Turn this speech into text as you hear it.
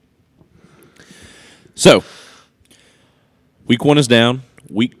So, week 1 is down.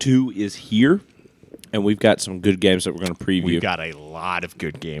 Week 2 is here. And we've got some good games that we're going to preview. We've got a lot of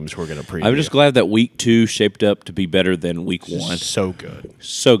good games we're going to preview. I'm just glad that week 2 shaped up to be better than week 1. So good.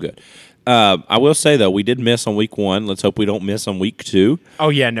 So good. I will say, though, we did miss on week 1. Let's hope we don't miss on week 2. Oh,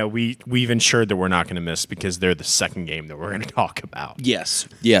 yeah, no, we've ensured that we're not going to miss because they're the second game that we're going to talk about. Yes.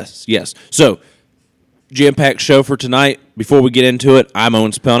 So, jam-packed show for tonight. Before we get into it, I'm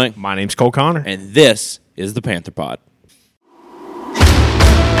Owen Spelnick. My name's Cole Connor. And this is the Panther Pod.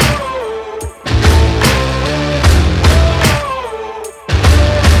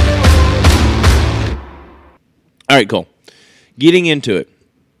 All right, Cole. Getting into it.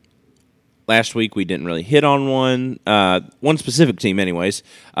 Last week we didn't really hit on one specific team anyways,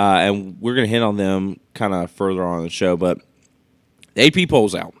 and we're going to hit on them kind of further on in the show, but the AP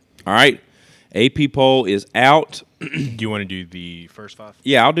poll's out, all right? AP poll is out. Do you want to do the first 5?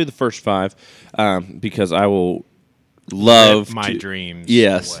 Yeah, I'll do the first 5 because I will love Rip my dreams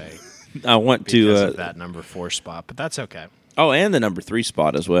away. I want because to of that number 4 spot, but that's okay. Oh, and the number 3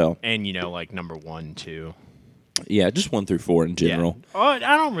 spot as well. And, like number 1, 2. Yeah, just 1 through 4 in general. Yeah. Oh, I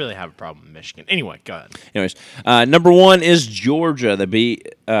don't really have a problem with Michigan. Anyway, go ahead. Anyways, number 1 is Georgia.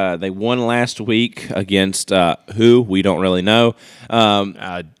 They won last week against who? We don't really know.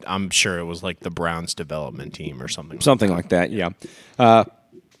 I'm sure it was like the Browns development team or something. Something like that, yeah.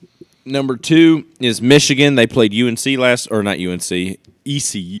 Number 2 is Michigan. They played ECU,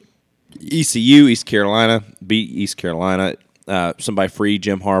 East Carolina, beat East Carolina. Somebody free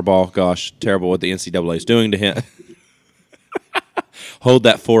Jim Harbaugh. Gosh, terrible what the NCAA is doing to him. Hold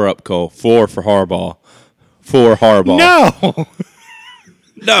that 4 up, Cole. 4 for Harbaugh. 4 Harbaugh. No!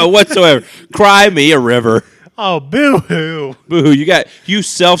 No, whatsoever. Cry me a river. Oh, boo-hoo. Boo-hoo. You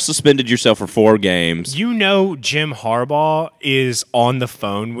self-suspended yourself for 4 games. You know Jim Harbaugh is on the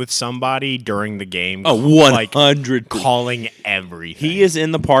phone with somebody during the game. Oh, 100. Calling everything. He is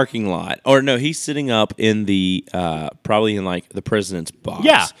in the parking lot. Or no, he's sitting up in the, probably in like the president's box.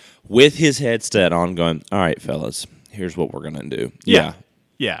 Yeah. With his headset on going, all right, fellas, here's what we're going to do. Yeah.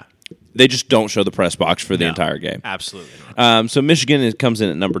 They just don't show the press box for the entire game. Absolutely not. So Michigan comes in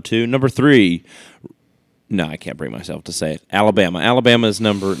at number 2. Number 3... No, I can't bring myself to say it. Alabama. Alabama is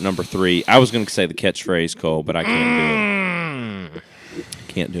number 3. I was going to say the catchphrase, Cole, but I can't do it.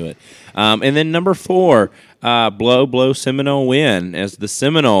 Can't do it. And then number 4, blow Seminole win as the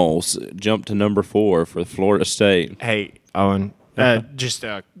Seminoles jump to number 4 for Florida State. Hey, Owen, just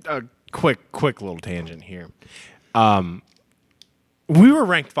a quick little tangent here. We were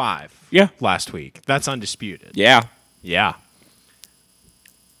ranked 5 last week. That's undisputed. Yeah.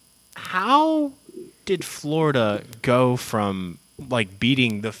 How did Florida go from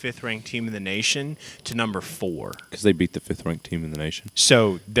beating the 5th ranked team in the nation to number 4? Because they beat the 5th ranked team in the nation.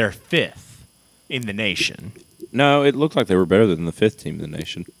 So they're 5th in the nation. No, it looked like they were better than the 5th team in the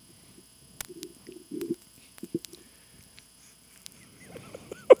nation.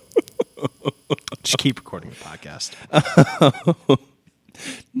 Just keep recording the podcast.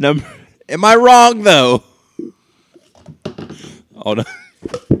 Am I wrong though? Oh no.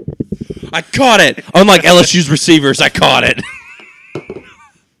 I caught it. Unlike LSU's receivers, I caught it.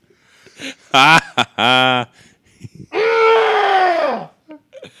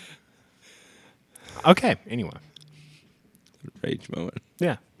 Okay, anyway. Rage moment.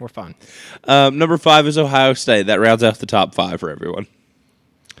 Yeah, we're fine. Number 5 is Ohio State. That rounds out the top 5 for everyone.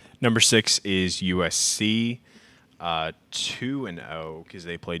 Number 6 is USC. 2-0 because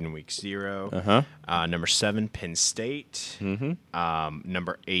they played in week 0. Number 7, Penn State.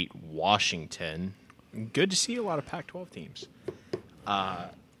 Number 8, Washington. Good to see a lot of Pac-12 teams.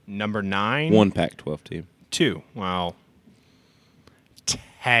 Number 9, 1 Pac-12 team. 2. Well,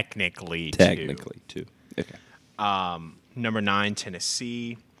 technically 2. Okay. Number 9,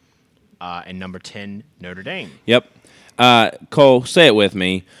 Tennessee. And number 10, Notre Dame. Yep. Cole, say it with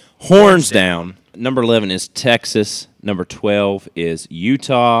me. Horns down. Number 11 is Texas. Number 12 is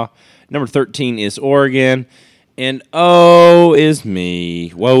Utah. Number 13 is Oregon. And woe is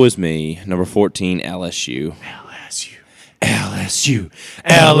me. Number 14, LSU. LSU.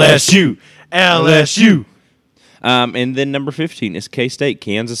 And then number 15 is K-State,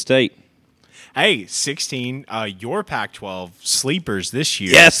 Kansas State. Hey, 16, your Pac-12 sleepers this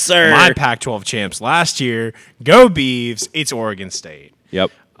year. Yes, sir. My Pac-12 champs last year. Go Beavs. It's Oregon State.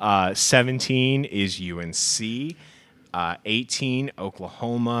 Yep. 17 is UNC. 18,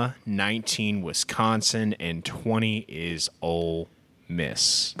 Oklahoma. 19, Wisconsin. And 20 is Ole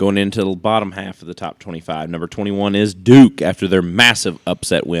Miss. Going into the bottom half of the top 25, number 21 is Duke after their massive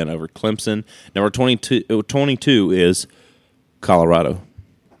upset win over Clemson. Number 22 is Colorado.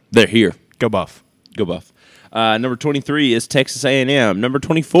 They're here. Go Buff. Go Buff. Number 23 is Texas A&M. Number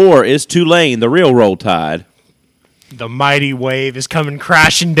 24 is Tulane, the real Roll Tide. The mighty wave is coming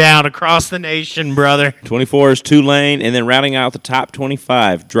crashing down across the nation, brother. 24 is Tulane, and then rounding out the top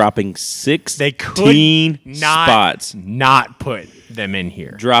 25, dropping 16 spots. Not put them in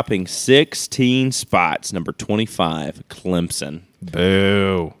here. Dropping 16 spots. Number 25, Clemson.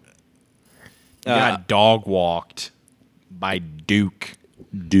 Boo. Got dog walked by Duke.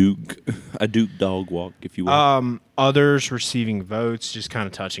 A Duke dog walk, if you will. Others receiving votes, just kind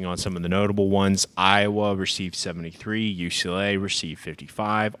of touching on some of the notable ones. Iowa received 73, UCLA received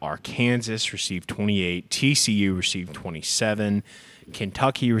 55, Arkansas received 28, TCU received 27,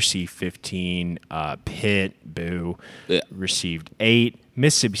 Kentucky received 15, Pitt, received 8,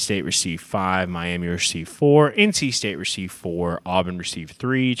 Mississippi State received 5, Miami received 4, NC State received 4, Auburn received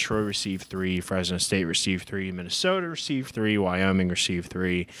 3, Troy received 3, Fresno State received 3, Minnesota received 3, Wyoming received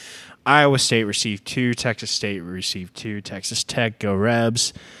 3, Iowa State received 2, Texas State received 2, Texas Tech, go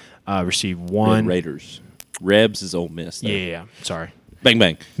Rebs, received 1. Red Raiders. Rebs is Ole Miss. Yeah, sorry. Bang,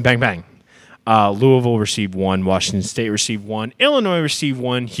 bang. Bang, bang. Louisville received 1, Washington State received 1, Illinois received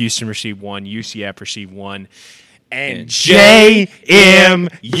 1, Houston received 1, UCF received 1, and JMU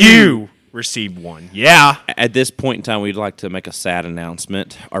received 1. Yeah. At this point in time, we'd like to make a sad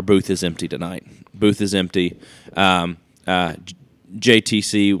announcement. Our booth is empty tonight. Booth is empty.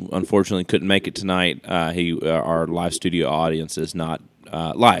 JTC unfortunately couldn't make it tonight. Our live studio audience is not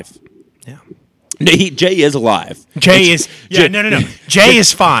live. Yeah. Jay is alive. No. Jay is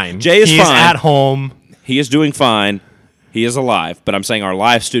fine. Jay is he fine. Is at home. He is doing fine. He is alive. But I'm saying our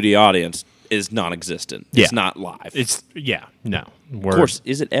live studio audience is non-existent. Yeah. It's not live. No. Of course,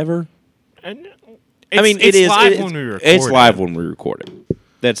 is it ever? It is. It's live when we record. It's live when we record it.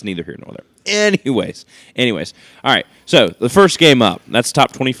 That's neither here nor there. Anyways. All right. So the first game up. That's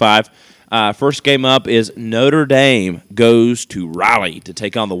top 25. First game up is Notre Dame goes to Raleigh to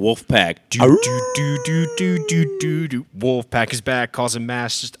take on the Wolfpack. Wolfpack is back, causing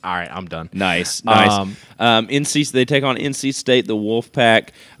mass. All right, I'm done. Nice. They take on NC State, the Wolfpack,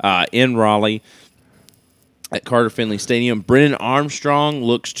 in Raleigh at Carter Finley Stadium. Brennan Armstrong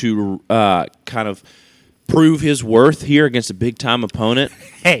looks to kind of prove his worth here against a big-time opponent.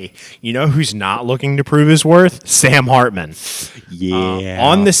 Hey, you know who's not looking to prove his worth? Sam Hartman. Yeah.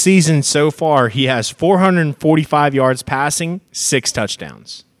 On the season so far, he has 445 yards passing, 6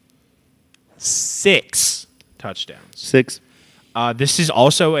 touchdowns. 6 touchdowns. 6. This is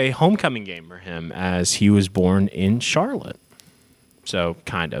also a homecoming game for him as he was born in Charlotte. So,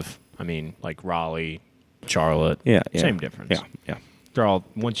 kind of. I mean, like Raleigh, Charlotte. Yeah. Same difference. Yeah. They're all,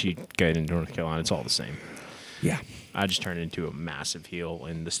 once you get into North Carolina, it's all the same. Yeah. I just turned into a massive heel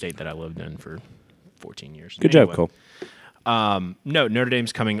in the state that I lived in for 14 years. Good job, Cole. No, Notre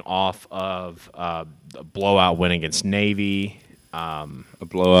Dame's coming off of a blowout win against Navy. A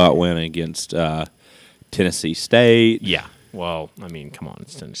blowout win against Tennessee State. Yeah. Well, I mean, come on.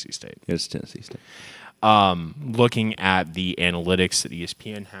 It's Tennessee State. It's Tennessee State. Looking at the analytics that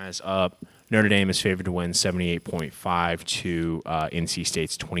ESPN has up, Notre Dame is favored to win 78.5 to NC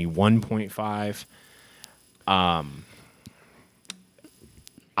State's 21.5.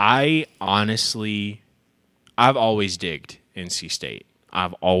 I've always digged NC State.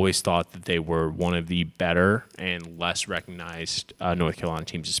 I've always thought that they were one of the better and less recognized North Carolina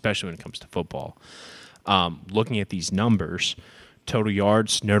teams, especially when it comes to football. Looking at these numbers, total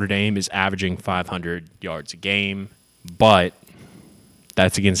yards, Notre Dame is averaging 500 yards a game, but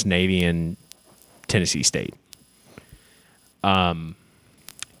that's against Navy and Tennessee State.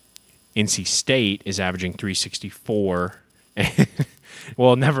 NC State is averaging 364.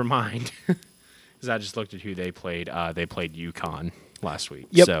 Well, never mind, because I just looked at who they played. They played UConn last week.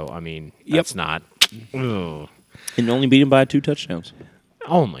 Yep. So, I mean, that's not... Ugh. And only beat him by 2 touchdowns.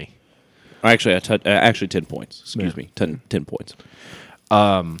 Only. Actually, 10 points. Excuse me. 10 points.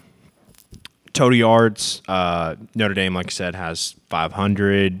 Total yards, Notre Dame, like I said, has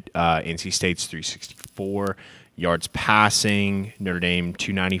 500. NC State's 364. Yards passing, Notre Dame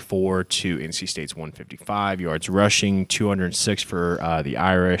 294 to NC State's 155. Yards rushing, 206 for the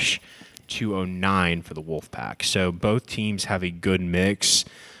Irish, 209 for the Wolfpack. So both teams have a good mix.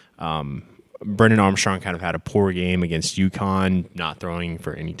 Brennan Armstrong kind of had a poor game against UConn, not throwing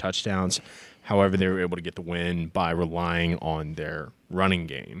for any touchdowns. However, they were able to get the win by relying on their running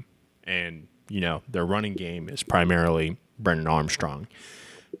game. And, you know, their running game is primarily Brennan Armstrong.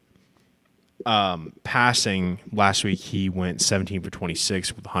 Passing, last week he went 17 for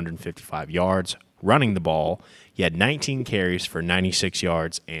 26 with 155 yards. Running the ball, he had 19 carries for 96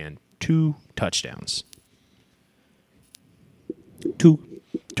 yards and 2 touchdowns. Two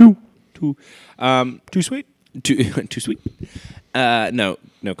Too sweet? Too sweet. No,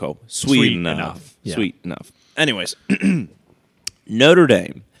 Cole. Sweet enough. Yeah. Sweet enough. Anyways, Notre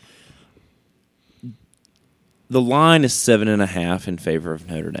Dame. The line is 7.5 in favor of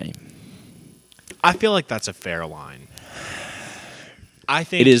Notre Dame. I feel like that's a fair line. I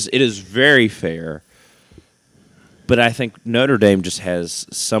think It is very fair, but I think Notre Dame just has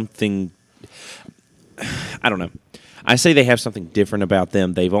something. I don't know. I say they have something different about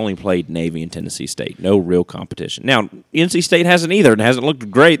them. They've only played Navy and Tennessee State. No real competition. Now, NC State hasn't either and hasn't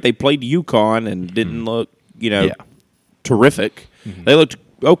looked great. They played UConn and didn't look, terrific. Mm-hmm. They looked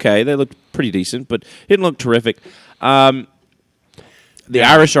okay. They looked pretty decent, but didn't look terrific. The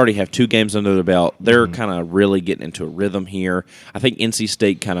Irish already have 2 games under their belt. They're kind of really getting into a rhythm here. I think NC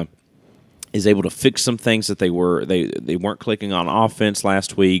State kind of is able to fix some things that they weren't clicking on offense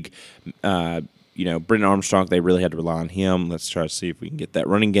last week. Brendan Armstrong, they really had to rely on him. Let's try to see if we can get that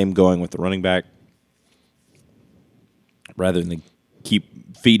running game going with the running back rather than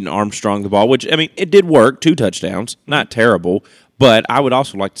keep feeding Armstrong the ball, which, I mean, it did work. 2 touchdowns. Not terrible. But I would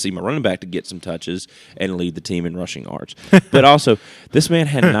also like to see my running back to get some touches and lead the team in rushing yards. But also, this man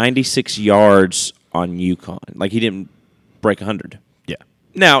had 96 yards on UConn. Like, he didn't break 100. Yeah.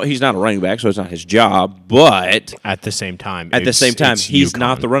 Now, he's not a running back, so it's not his job, but at the same time, he's UConn.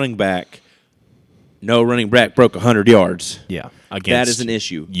 Not the running back. No running back broke 100 yards. Yeah. That is an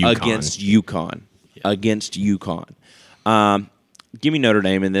issue against UConn. Yeah. Against UConn. Give me Notre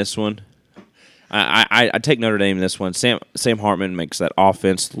Dame in this one. I take Notre Dame in this one. Sam Hartman makes that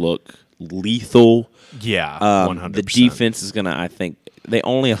offense look lethal. Yeah, 100%. The defense is gonna. I think they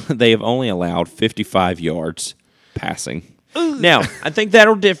have only allowed 55 yards passing. Now I think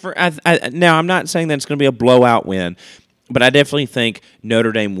that'll differ. Now I'm not saying that it's going to be a blowout win, but I definitely think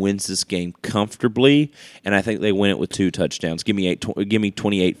Notre Dame wins this game comfortably, and I think they win it with 2 touchdowns. Give me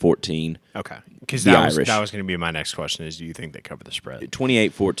 28-14. Okay. Because that was going to be my next question is, do you think they cover the spread?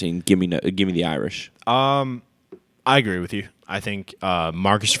 28-14, give me the Irish. I agree with you. I think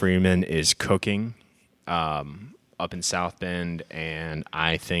Marcus Freeman is cooking up in South Bend, and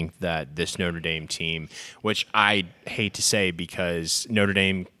I think that this Notre Dame team, which I hate to say because Notre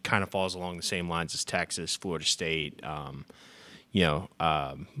Dame kind of falls along the same lines as Texas, Florida State,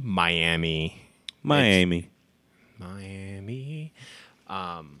 Miami.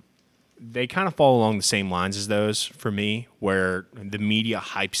 They kind of fall along the same lines as those for me, where the media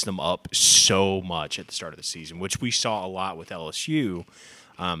hypes them up so much at the start of the season, which we saw a lot with LSU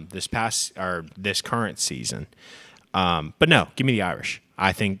this current season. But no, give me the Irish.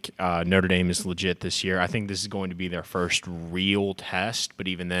 I think Notre Dame is legit this year. I think this is going to be their first real test, but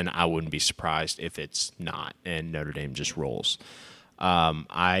even then, I wouldn't be surprised if it's not and Notre Dame just rolls.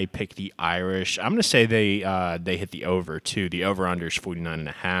 I pick the Irish. I'm going to say they hit the over too. The over under is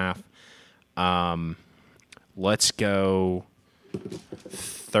 49.5. Let's go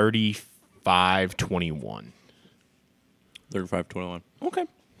 35-21. 35-21. Okay.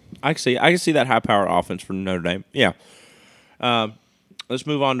 I can see that high-powered offense for Notre Dame. Yeah. Let's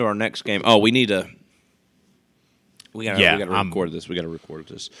move on to our next game. Oh, we gotta record this. We gotta record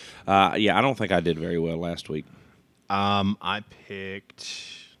this. I don't think I did very well last week. I picked.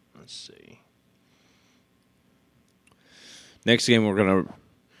 Let's see. Next game we're gonna.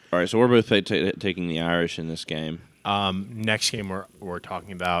 All right, so we're both taking the Irish in this game. Next game we're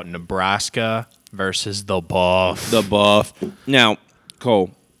talking about Nebraska versus the Buff. The Buff. Now,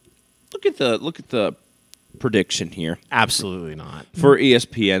 Cole, look at the prediction here. Absolutely not. For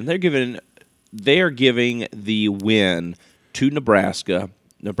ESPN, they are giving the win to Nebraska.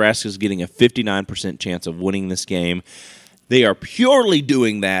 Nebraska's getting a 59% chance of winning this game. They are purely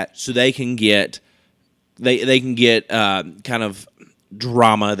doing that so they can get kind of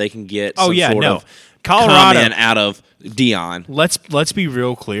drama. They can get of comment out of Dion. Let's be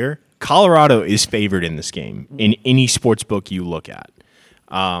real clear. Colorado is favored in this game in any sports book you look at.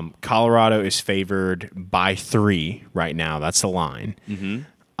 Colorado is favored by 3 right now. That's the line.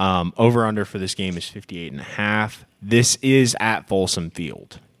 Mm-hmm. Over under for this game is 58.5. This is at Folsom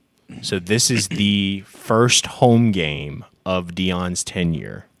Field, so this is the first home game of Dion's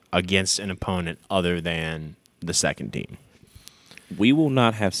tenure against an opponent other than the second team. We will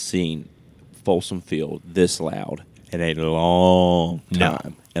not have seen Folsom Field this loud in a long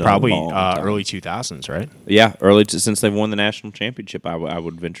time. No, probably early 2000s, right? Yeah, since they've won the national championship, I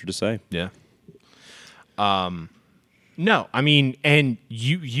would venture to say. Yeah. No, I mean, and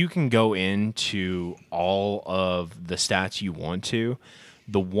you can go into all of the stats you want to.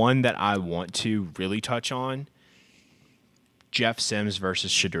 The one that I want to really touch on, Jeff Sims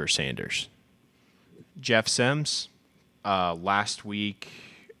versus Shadur Sanders. Jeff Sims, last week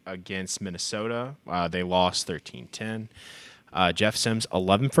against Minnesota. They lost 13-10. Jeff Sims,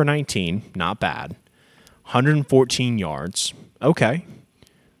 11 for 19. Not bad. 114 yards. Okay.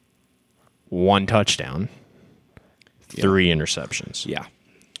 1 touchdown. 3 interceptions. Yeah.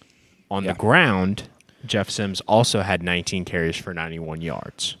 On the ground, Jeff Sims also had 19 carries for 91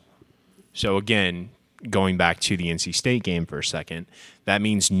 yards. So, again, going back to the NC State game for a second, that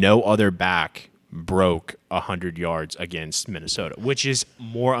means no other back broke 100 yards against Minnesota, which is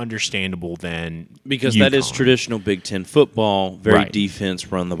more understandable than because UConn. That is traditional Big Ten football. Very Right.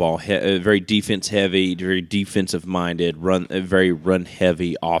 defense, run the ball, very defense heavy, very defensive minded, very run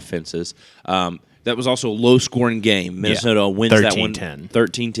heavy offenses. That was also a low scoring game. Minnesota wins that one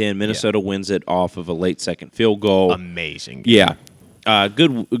 13-10. Minnesota wins it off of a late second field goal. Amazing game. Yeah.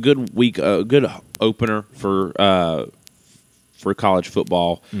 Good week, good opener for college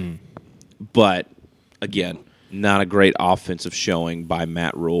football. But, again, not a great offensive showing by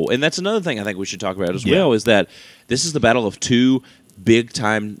Matt Rule. And that's another thing I think we should talk about as well, is that this is the battle of two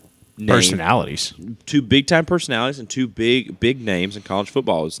big-time personalities. Two big-time personalities and two big names in college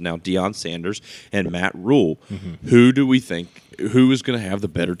football. Is now Deion Sanders and Matt Rule. Who do we think, who is going to have the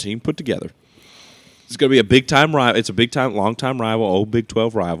better team put together? It's going to be a big-time rival. It's a big-time, long-time rival, old Big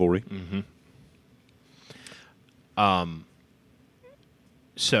 12 rivalry.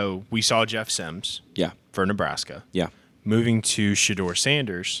 So we saw Jeff Sims for Nebraska. Yeah. Moving to Shedeur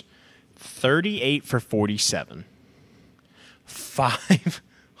Sanders, 38 for 47.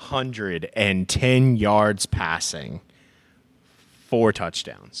 510 yards passing. 4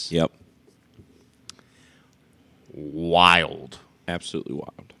 touchdowns. Yep. Wild. Absolutely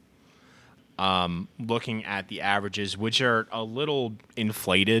wild. Looking at the averages, which are a little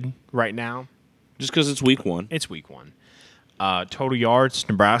inflated right now. Just because it's week 1. It's week 1. Total yards,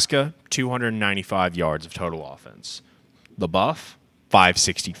 Nebraska, 295 yards of total offense. The Buff,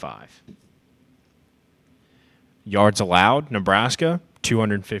 565. Yards allowed, Nebraska,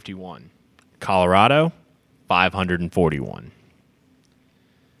 251. Colorado, 541.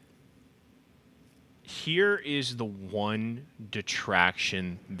 Here is the one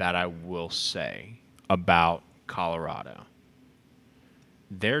detraction that I will say about Colorado.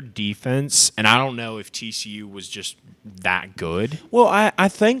 Their defense, and I don't know if TCU was just that good. Well, I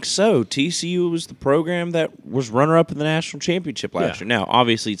think so. TCU was the program that was runner-up in the national championship last year. Now,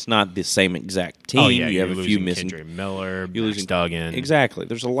 obviously, it's not the same exact team. Oh, yeah, you have a few missing. Kendrick Miller, you're losing Duggan. Exactly.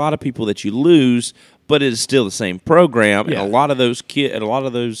 There's a lot of people that you lose, but it is still the same program. Yeah. And a lot of those a lot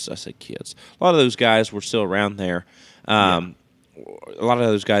of those guys were still around there. A lot of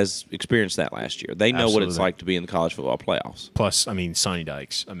those guys experienced that last year. They know what it's like to be in the college football playoffs. Plus, I mean, Sonny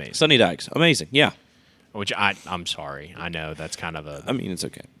Dykes, amazing. Sonny Dykes, amazing, yeah. Which I'm sorry. I know that's kind of a... I mean, it's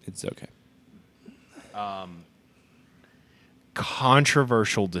okay. It's okay.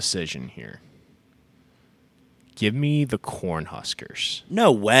 Controversial decision here. Give me the Cornhuskers.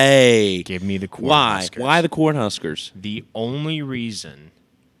 No way. Give me the Cornhuskers. Why? Why the Cornhuskers? The only reason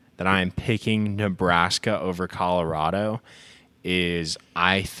that I am picking Nebraska over Colorado is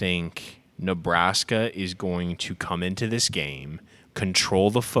I think Nebraska is going to come into this game,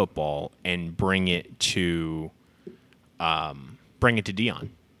 control the football, and bring it to Deion.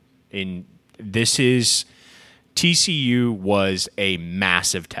 And this is TCU was a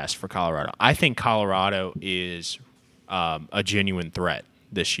massive test for Colorado. I think Colorado is a genuine threat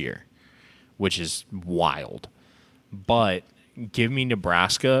this year, which is wild. But give me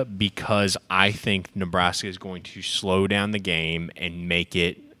Nebraska because I think Nebraska is going to slow down the game and make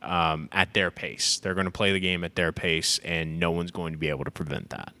it at their pace. They're going to play the game at their pace, and no one's going to be able to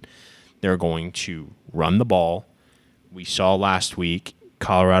prevent that. They're going to run the ball. We saw last week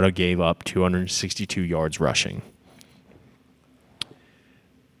Colorado gave up 262 yards rushing.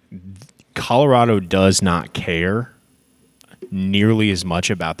 Colorado does not care nearly as much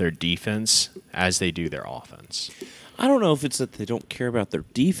about their defense as they do their offense. I don't know if it's that they don't care about their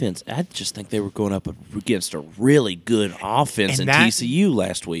defense. I just think they were going up against a really good offense in TCU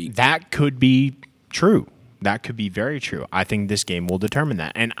last week. That could be true. That could be very true. I think this game will determine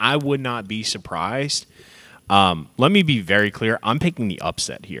that. And I would not be surprised. Let me be very clear. I'm picking the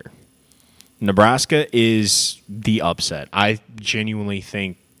upset here. Nebraska is the upset. I genuinely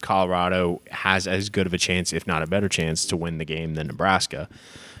think Colorado has as good of a chance, if not a better chance, to win the game than Nebraska.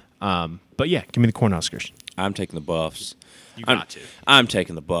 But yeah, give me the Cornhuskers. I'm taking the Buffs. You got to. I'm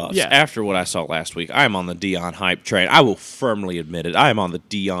taking the Buffs. Yeah. After what I saw last week, I am on the Deion hype train. I will firmly admit it. I am on the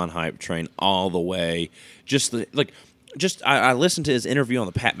Deion hype train all the way. I listened to his interview on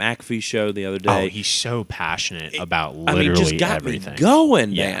the Pat McAfee show the other day. Oh, he's so passionate about literally just got everything. Me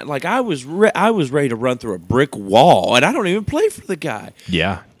going, man. Like I was ready to run through a brick wall, and I don't even play for the guy.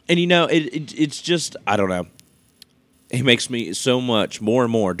 Yeah. And, it's just, I don't know. He makes me so much more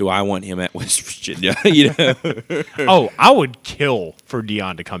and more. Do I want him at West Virginia? Oh, I would kill for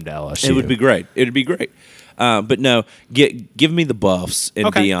Deion to come to LSU. It would be great. It would be great. But no, give me the Buffs and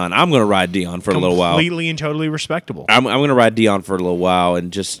Deion. I'm going to ride Deion for a little while. Completely and totally respectable. I'm going to ride Deion for a little while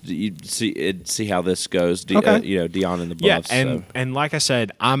and just see how this goes. Deion and the Buffs. Yeah, and like I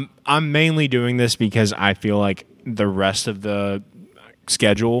said, I'm mainly doing this because I feel like the rest of the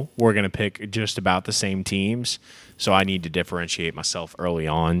schedule we're going to pick just about the same teams. So I need to differentiate myself early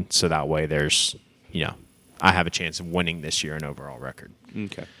on, so that way there's, I have a chance of winning this year an overall record.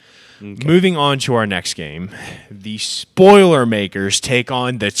 Okay. Moving on to our next game, the Spoiler Makers take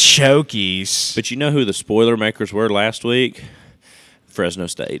on the Chokies. But you know who the Spoiler Makers were last week? Fresno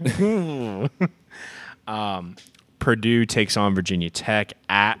State. Purdue takes on Virginia Tech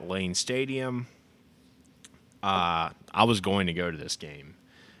at Lane Stadium. I was going to go to this game,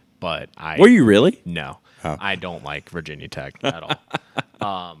 but Were you really? No. Oh. I don't like Virginia Tech at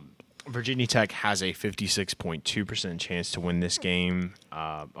all. Virginia Tech has a 56.2% chance to win this game,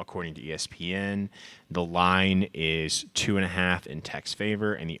 according to ESPN. The line is 2.5 in Tech's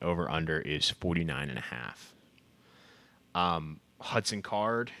favor, and the over/under is 49.5. Hudson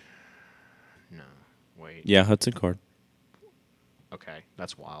Card. No, wait. Yeah, Hudson Card. Okay,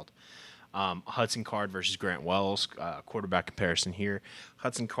 that's wild. Hudson Card versus Grant Wells, quarterback comparison here.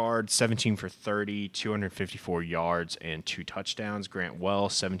 Hudson Card, 17 for 30, 254 yards and 2 touchdowns. Grant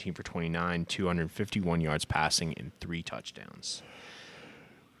Wells, 17 for 29, 251 yards passing and 3 touchdowns.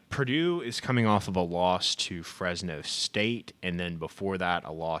 Purdue is coming off of a loss to Fresno State, and then before that,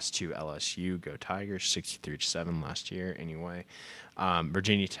 a loss to LSU. Go Tigers, 63-7 last year anyway.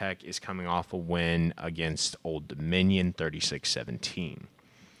 Virginia Tech is coming off a win against Old Dominion, 36-17.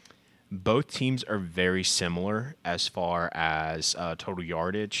 Both teams are very similar as far as total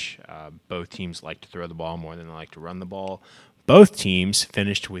yardage. Both teams like to throw the ball more than they like to run the ball. Both teams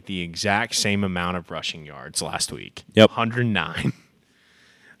finished with the exact same amount of rushing yards last week. Yep. 109.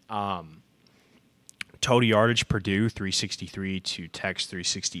 Total yardage, Purdue, 363 to Tech's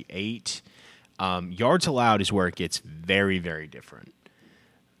 368. Yards allowed is where it gets very, very different.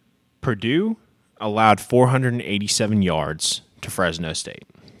 Purdue allowed 487 yards to Fresno State.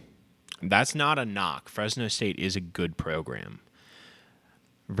 That's not a knock. Fresno State is a good program.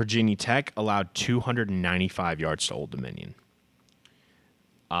 Virginia Tech allowed 295 yards to Old Dominion.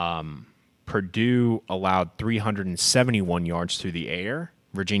 Purdue allowed 371 yards through the air.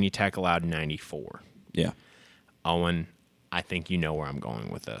 Virginia Tech allowed 94. Yeah. Owen, I think you know where I'm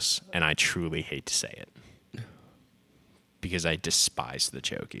going with this, and I truly hate to say it because I despise the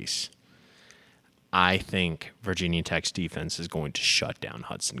Chokies. I think Virginia Tech's defense is going to shut down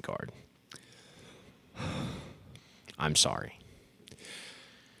Hudson Card. I'm sorry.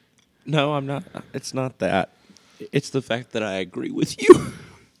 No, I'm not. It's not that. It's the fact that I agree with you.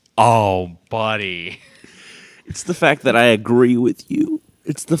 Oh, buddy. It's the fact that I agree with you.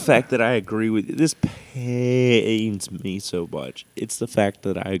 It's the fact that I agree with you. This pains me so much. It's the fact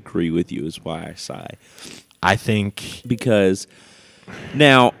that I agree with you is why I sigh. I think because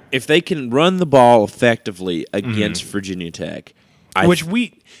now, if they can run the ball effectively against Virginia Tech,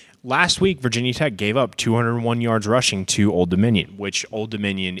 last week, Virginia Tech gave up 201 yards rushing to Old Dominion, which Old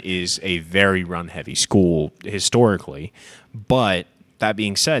Dominion is a very run-heavy school historically. But that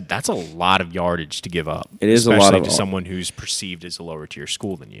being said, that's a lot of yardage to give up. It is a lot especially of to someone who's perceived as a lower-tier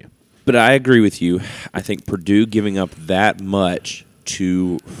school than you. But I agree with you. I think Purdue giving up that much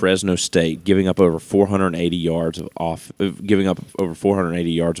to Fresno State, giving up over 480 yards of offense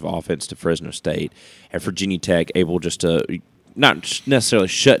to Fresno State, and Virginia Tech able just to not necessarily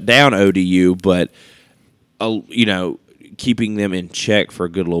shut down ODU, but keeping them in check for a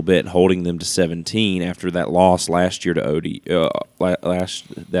good little bit and holding them to 17 after that loss last year to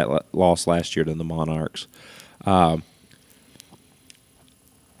loss last year to the Monarchs.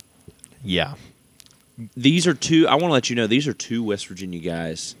 Yeah. These are two. I want to let you know these are two West Virginia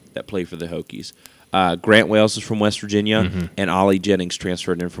guys that play for the Hokies. Grant Wells is from West Virginia, and Ollie Jennings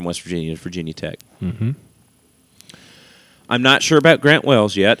transferred in from West Virginia to Virginia Tech. Mm-hmm. I'm not sure about Grant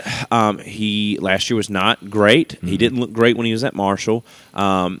Wells yet. He last year was not great. He didn't look great when he was at Marshall.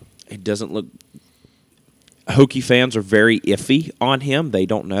 He doesn't look. Hokie fans are very iffy on him. They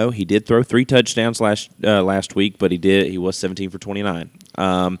don't know. He did throw 3 touchdowns last week, but he was 17 for 29.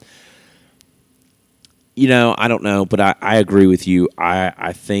 I don't know, but I agree with you.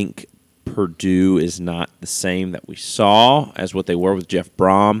 I think Purdue is not the same that we saw as what they were with Jeff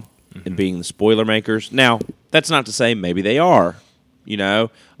Brom and being the spoiler makers. Now, that's not to say maybe they are.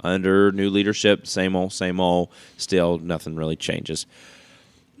 Under new leadership, same old, still nothing really changes.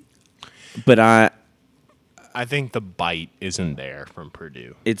 But I think the bite isn't there from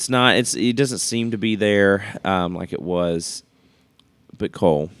Purdue. it's not. It doesn't seem to be there like it was. But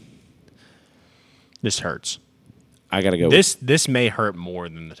Cole, This hurts. I gotta go. This may hurt more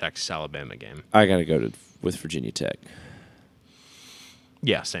than the Texas Alabama game. I gotta go with Virginia Tech.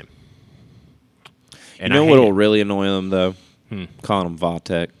 Yeah, same. And you know what'll really annoy them though? Calling them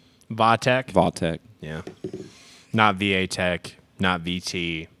Vatek. Vatek? Yeah. Not VA Tech, not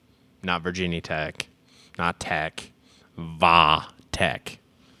VT, not Virginia Tech, not Tech. Va-Tech.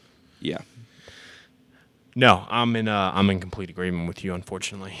 Yeah. No, I'm in complete agreement with you,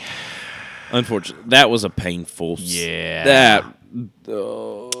 unfortunately. Unfortunately, that was a painful. Yeah.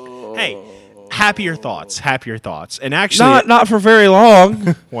 Hey, happier thoughts. And actually, not for very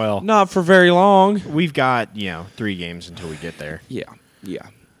long. well, Not for very long. we've got 3 games until we get there. Yeah.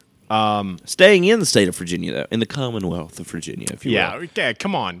 Staying in the state of Virginia, though, in the Commonwealth of Virginia, if you will. Okay,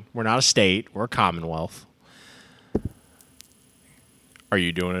 come on. We're not a state. We're a Commonwealth. Are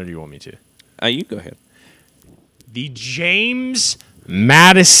you doing it or do you want me to? You go ahead. The James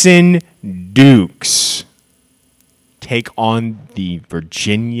Madison Dukes take on the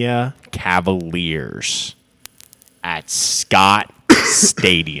Virginia Cavaliers at Scott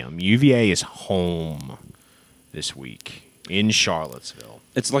Stadium. UVA is home this week in Charlottesville.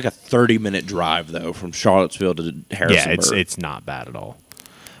 It's like a 30-minute drive, though, from Charlottesville to Harrisonburg. Yeah, it's not bad at all.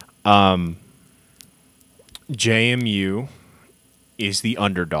 JMU is the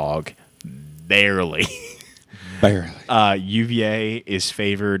underdog, barely. UVA is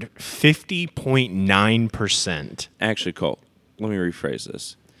favored 50.9%. Actually, Cole, let me rephrase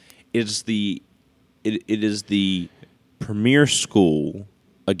this. It is the premier school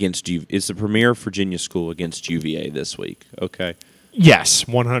against it's the premier Virginia school against UVA this week. Okay. Yes,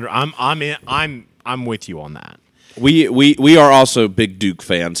 100. I'm with you on that. We are also big Duke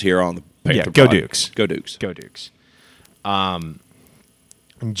fans here on the Panther Go Pod. Dukes. Go Dukes. Go Dukes.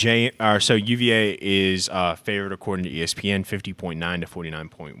 So UVA is favored according to ESPN 50.9 to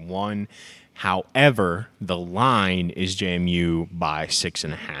 49.1. However, the line is JMU by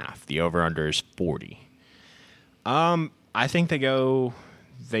 6.5. The over/under is 40. I think they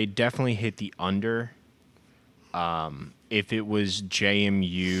definitely hit the under. If it was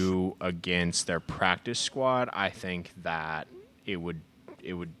JMU against their practice squad, I think that it would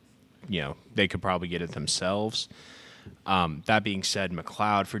they could probably get it themselves. That being said,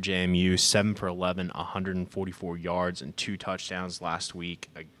 McLeod for JMU, 7 for 11, 144 yards and 2 touchdowns last week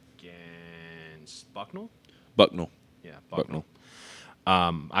against Bucknell. Yeah, Bucknell.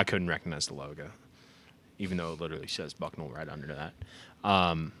 I couldn't recognize the logo, even though it literally says Bucknell right under that.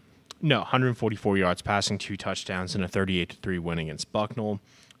 144 yards passing, 2 touchdowns, and a 38-3 win against Bucknell.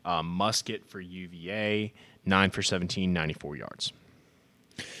 Musket for UVA, 9 for 17, 94 yards.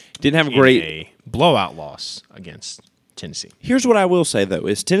 Didn't have a great a blowout loss against Tennessee. Here's what I will say, though,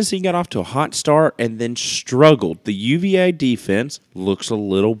 is Tennessee got off to a hot start and then struggled. The UVA defense looks a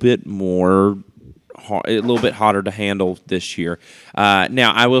little bit hotter to handle this year.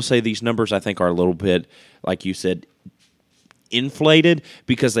 Now, I will say these numbers I think are a little bit, like you said, inflated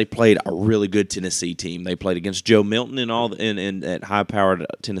because they played a really good Tennessee team. They played against Joe Milton in at high-powered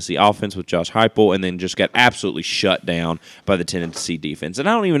Tennessee offense with Josh Heupel, and then just got absolutely shut down by the Tennessee defense. And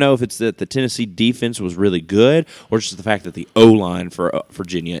I don't even know if it's that the Tennessee defense was really good or just the fact that the O-line for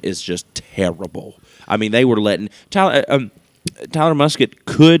Virginia is just terrible. I mean, they were letting Tyler Musket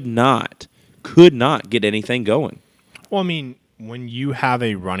could not get anything going. Well, I mean, when you have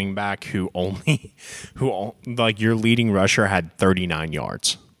a running back who your leading rusher had 39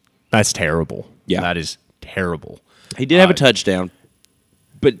 yards, that's terrible. Yeah. That is terrible. He did have a touchdown,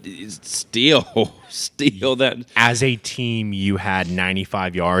 but still that. As a team, you had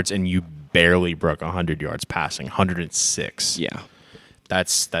 95 yards and you barely broke 100 yards passing, 106. Yeah.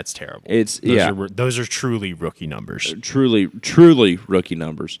 That's terrible. Those are truly rookie numbers. Truly rookie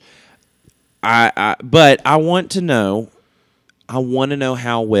numbers. But I want to know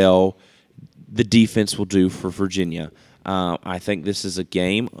how well the defense will do for Virginia. I think this is a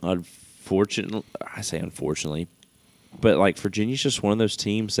game, unfortunately, but like Virginia's just one of those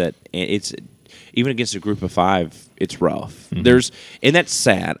teams that it's even against a group of 5, it's rough. Mm-hmm. And that's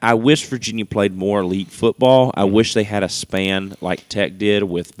sad. I wish Virginia played more elite football. I wish they had a span like Tech did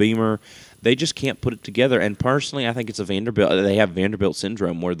with Beamer. They just can't put it together. And personally, I think it's a Vanderbilt. They have Vanderbilt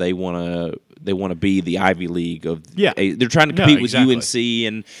syndrome where they want to be the Ivy League of. Yeah, they're trying to compete with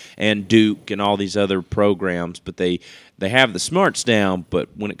UNC and Duke and all these other programs, but they have the smarts down. But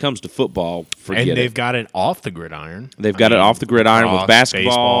when it comes to football, forget it. And they've got it off the gridiron. They've got it off the gridiron with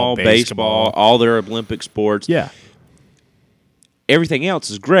basketball, baseball, all their Olympic sports. Yeah, everything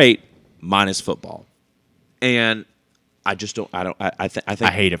else is great. minus football. And I just don't. I think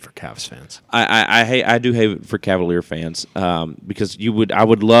I hate it for Cavs fans. I do hate it for Cavalier fans because I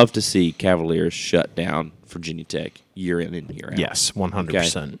would love to see Cavaliers shut down Virginia Tech year in and year out. Yes,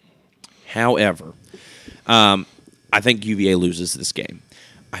 100%. Okay? However, I think UVA loses this game.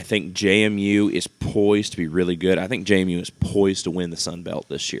 I think JMU is poised to be really good. I think JMU is poised to win the Sun Belt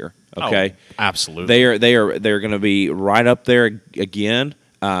this year. Okay, oh, absolutely. They're going to be right up there again.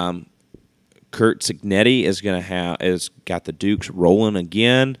 Kurt Cignetti has got the Dukes rolling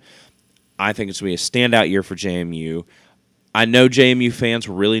again. I think it's going to be a standout year for JMU. I know JMU fans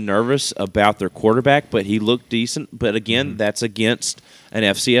were really nervous about their quarterback, but he looked decent. But again, that's against an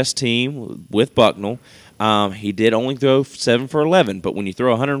FCS team with Bucknell. He did only throw 7 for 11, but when you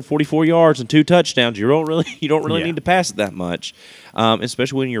throw 144 yards and 2 touchdowns, you don't really need to pass it that much,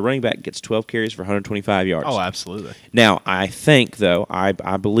 especially when your running back gets 12 carries for 125 yards. Oh, absolutely. Now, I think, though,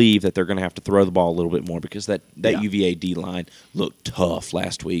 I believe that they're going to have to throw the ball a little bit more because that UVA D-line looked tough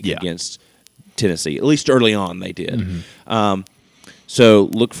last week against Tennessee. At least early on they did. Mm-hmm. So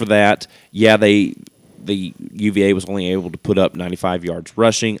look for that. Yeah, the UVA was only able to put up 95 yards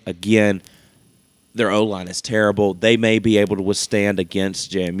rushing. Again, their O-line is terrible. They may be able to withstand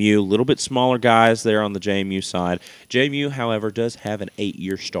against JMU. A little bit smaller guys there on the JMU side. JMU, however, does have an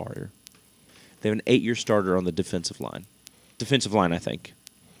 8-year starter. They have an 8-year starter on the defensive line. Defensive line, I think.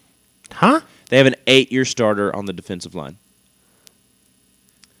 Huh? They have an 8-year starter on the defensive line.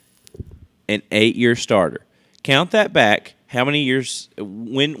 An 8-year starter. Count that back. How many years?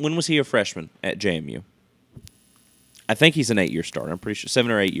 When was he a freshman at JMU? I think he's an 8-year starter. I'm pretty sure 7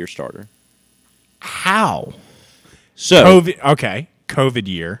 or 8-year starter. How? So COVID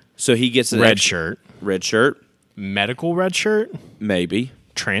year. So he gets red shirt. Red shirt. Medical red shirt. Maybe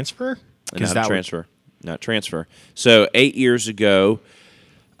transfer. Not transfer. Not transfer. So 8 years ago.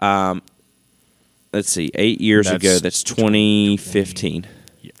 Let's see. 8 years ago. That's 2015.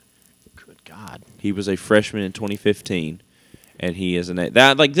 Yeah. Good God. He was a freshman in 2015, and he is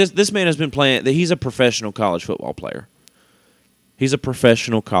this man has been playing. He's a professional college football player. He's a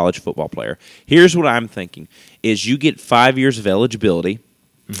professional college football player. Here's what I'm thinking: is you get 5 years of eligibility,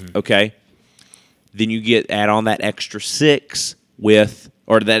 okay? Then you add on that extra 6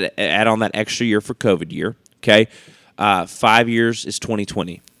 add on that extra year for COVID year, okay? 5 years is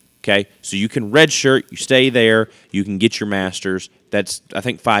 2020, okay? So you can redshirt, you stay there, you can get your master's. I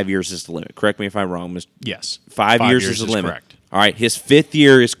think 5 years is the limit. Correct me if I'm wrong. Yes, 5 years is the limit. Correct. All right, his 5th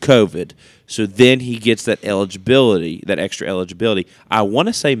year is COVID. So then he gets that eligibility, that extra eligibility. I want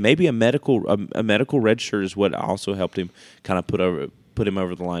to say maybe a medical red shirt is what also helped him kind of put him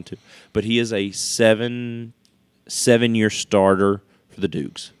over the line too. But he is a 7-year starter for the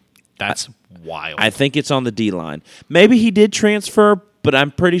Dukes. That's wild. I think it's on the D-line.Maybe he did transfer, but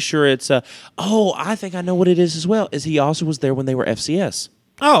I'm pretty sure it's I think I know what it is as well. Is he also was there when they were FCS.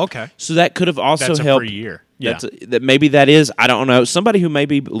 Oh, okay. So that could have also That's helped. A free year. Yeah. Maybe that is. I don't know. Somebody who may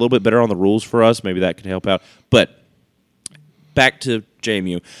be a little bit better on the rules for us, maybe that could help out. But back to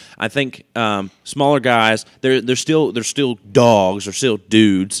JMU, I think smaller guys. They're still dogs. They're still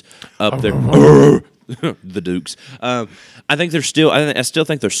dudes up there. The Dukes. I think they're still. I still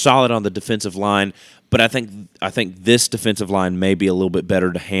think they're solid on the defensive line. But I think this defensive line may be a little bit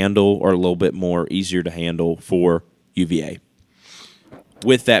better to handle, or a little bit more easier to handle for UVA.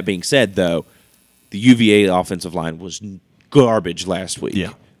 With that being said, though, the UVA offensive line was garbage last week.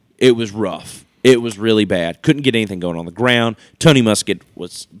 Yeah. It was rough. It was really bad. Couldn't get anything going on the ground. Tony Muskett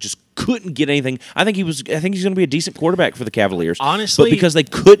couldn't get anything. I think he's going to be a decent quarterback for the Cavaliers. Honestly, but because they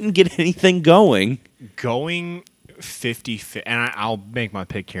couldn't get anything going. Going 50-50, and I'll make my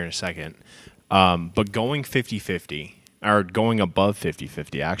pick here in a second. But going 50-50, or going above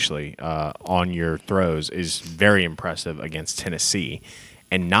 50-50 actually, on your throws is very impressive against Tennessee.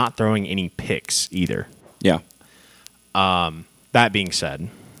 And not throwing any picks either. Yeah. That being said,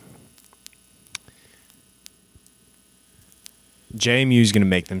 JMU is going to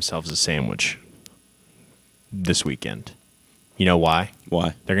make themselves a sandwich this weekend. You know why?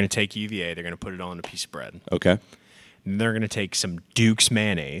 Why? They're going to take UVA. They're going to put it on a piece of bread. Okay. And they're going to take some Duke's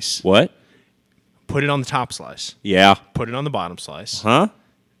mayonnaise. What? Put it on the top slice. Yeah. Put it on the bottom slice. Huh?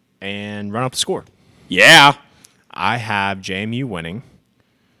 And run up the score. Yeah. I have JMU winning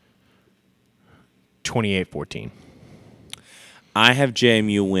 28-14. I have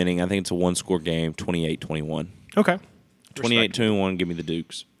JMU winning. I think it's a one-score game, 28-21. Okay. 28-21, give me the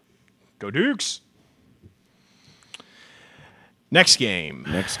Dukes. Go Dukes. Next game.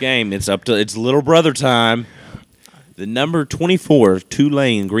 It's little brother time. The number 24,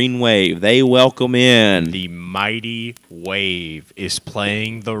 Tulane Green Wave. They welcome in. The mighty Wave is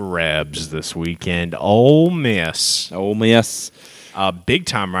playing the Rebs this weekend. Ole Miss. Ole Miss. A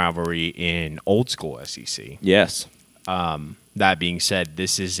big-time rivalry in old school SEC. Yes. That being said,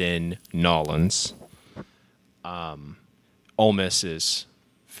 this is in Nolans. Ole Miss is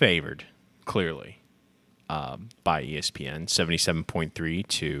favored, clearly, by ESPN, 77.3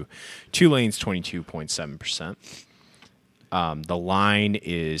 to Tulane's 22.7%. The line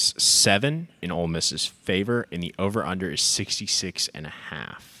is 7 in Ole Miss's favor, and the over-under is 66.5.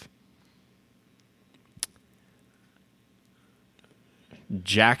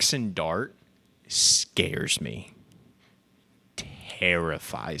 Jackson Dart scares me.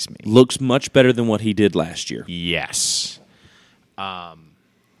 Terrifies me. Looks much better than what he did last year. Yes.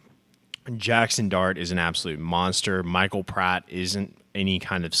 Jackson Dart is an absolute monster. Michael Pratt isn't any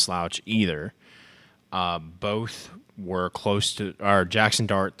kind of slouch either. Both were close to, or Jackson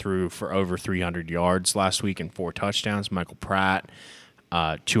Dart threw for over 300 yards last week and 4 touchdowns. Michael Pratt,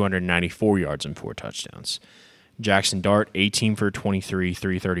 294 yards and 4 touchdowns. Jackson Dart, 18 for 23,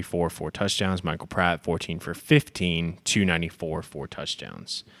 334, 4 touchdowns. Michael Pratt, 14 for 15, 294, 4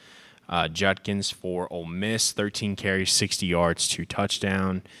 touchdowns. Judkins for Ole Miss, 13 carries, 60 yards, 2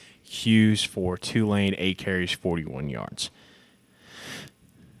 touchdowns. Hughes for Tulane, 8 carries, 41 yards.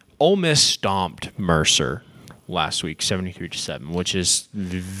 Ole Miss stomped Mercer last week, 73-7, which is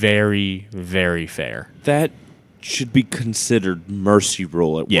very, very fair. That should be considered mercy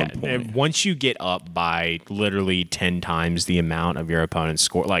rule at one point. And once you get up by literally 10 times the amount of your opponent's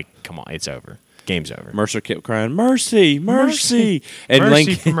score, like, come on, it's over. Game's over. Mercer kept crying, "Mercy, mercy!" And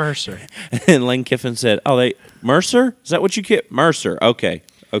mercy for Mercer. And Lane Kiffin said, "Oh, Mercer? Is that what you kept? Mercer? Okay.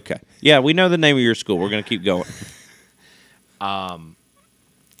 Yeah, we know the name of your school. We're going to keep going."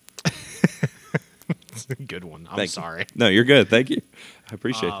 It's a good one. I'm sorry. No, you're good. Thank you. I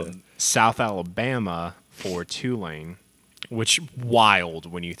appreciate that. South Alabama for Tulane, which wild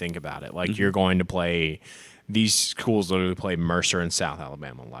when you think about it. Like, you're going to play – these schools literally played Mercer and South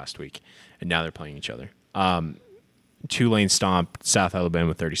Alabama last week, and now they're playing each other. Tulane stomped South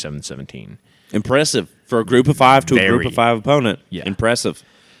Alabama 37-17. Impressive for a group of 5 to a group of 5 opponent. Yeah. Impressive.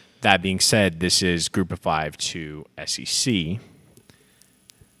 That being said, this is group of 5 to SEC.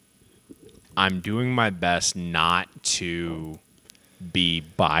 I'm doing my best not to be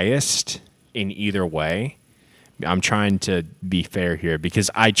biased in either way. I'm trying to be fair here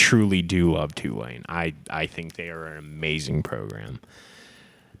because I truly do love Tulane. I think they are an amazing program.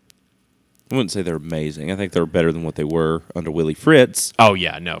 I wouldn't say they're amazing. I think they're better than what they were under Willie Fritz. Oh,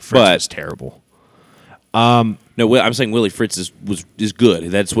 yeah. No, Fritz was terrible. No, I'm saying Willie Fritz is good.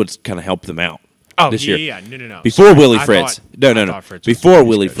 That's what's kind of helped them out. This year. Yeah. No. Before Willie Fritz. No. Before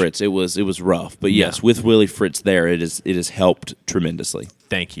Willie coach. Fritz, it was rough. But yes, with Willie Fritz there, it has helped tremendously.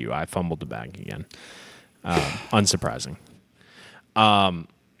 Thank you. I fumbled the bag again. Unsurprising.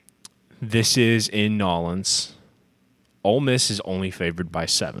 This is in Nolans. Ole Miss is only favored by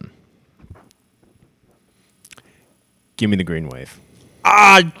 7. Give me the Green Wave.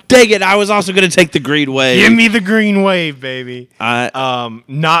 Ah, dang it. I was also going to take the Green Wave. Give me the Green Wave, baby.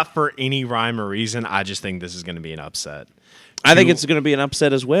 Not for any rhyme or reason. I just think this is going to be an upset. I think it's going to be an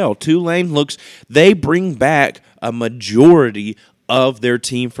upset as well. Tulane they bring back a majority of their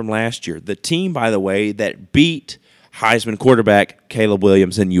team from last year. The team, by the way, that beat Heisman quarterback Caleb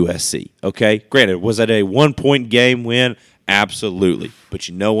Williams in USC. Okay? Granted, was that a 1-point game win? Absolutely. But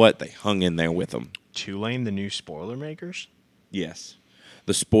you know what? They hung in there with them. Tulane, the new spoiler makers? Yes.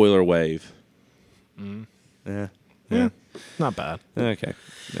 The spoiler wave. Yeah. Not bad. Okay.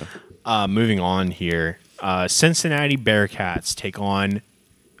 No. Moving on here. Cincinnati Bearcats take on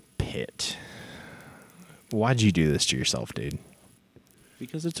Pitt. Why'd you do this to yourself, dude?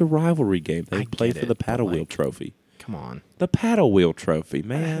 Because it's a rivalry game. They play for the paddle wheel trophy. Come on. The paddle wheel trophy,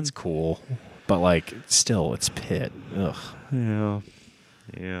 man. That's cool. But, still, it's Pitt. Ugh.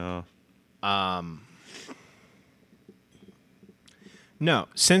 Yeah. No,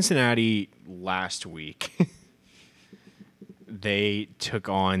 Cincinnati last week, they took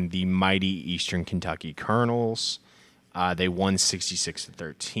on the mighty Eastern Kentucky Colonels. They won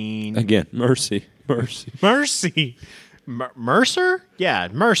 66-13. Again, mercy. Mercer? Yeah,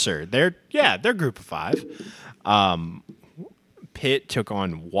 Mercer. They're group of 5. Pitt took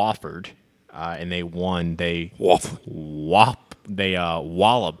on Wofford, and they won. They walloped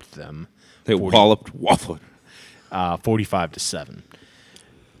them. They walloped Wofford. 45-7.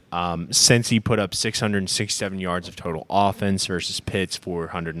 Cincy put up 667 yards of total offense versus Pitt's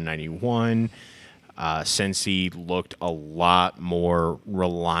 491. Cincy looked a lot more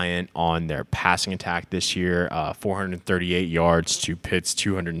reliant on their passing attack this year. 438 yards to Pitt's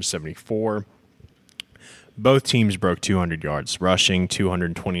 274. Both teams broke 200 yards rushing,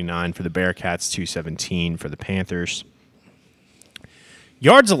 229 for the Bearcats, 217 for the Panthers.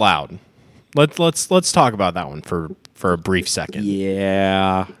 Yards allowed. Let's talk about that one for a brief second.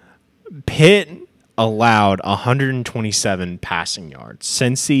 Yeah. Pitt allowed 127 passing yards.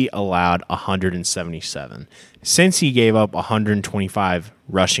 Cincy allowed 177. Cincy gave up 125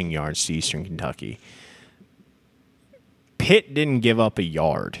 rushing yards to Eastern Kentucky. Pitt didn't give up a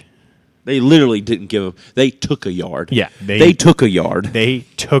yard. They literally didn't give up. They took a yard. Yeah. They took a yard. They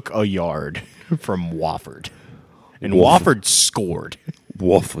took a yard from Wofford. And Wofford scored.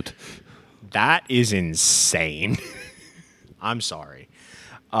 Wofford. That is insane. I'm sorry.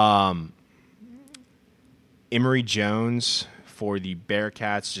 Emory Jones for the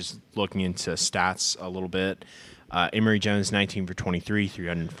Bearcats, just looking into stats a little bit. Emory Jones, 19 for 23,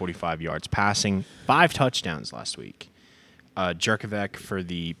 345 yards passing, 5 touchdowns last week. Jerkovic for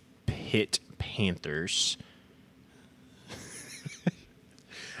the Pitt Panthers,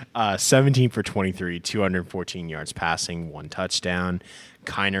 17 for 23, 214 yards passing, 1 touchdown.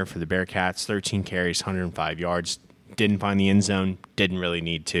 Kiner for the Bearcats, 13 carries, 105 yards. Didn't find the end zone. Didn't really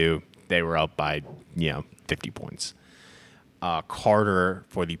need to. They were up by 50 points. Carter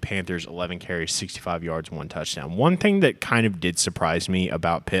for the Panthers, 11 carries, 65 yards, 1 touchdown. One thing that kind of did surprise me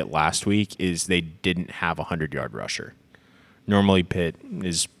about Pitt last week is they didn't have a 100-yard rusher. Normally, Pitt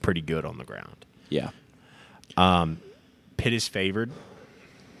is pretty good on the ground. Yeah. Pitt is favored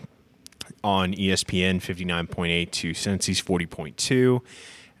on ESPN, 59.8 to Cincy's 40.2.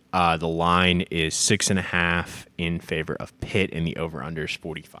 The line is 6.5 in favor of Pitt, and the over-under is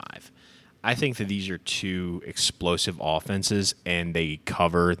 45. I think that these are two explosive offenses, and they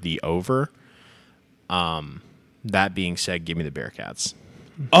cover the over. That being said, give me the Bearcats.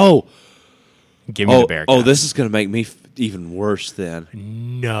 Oh. Give me the Bearcats. Oh, this is going to make me even worse then.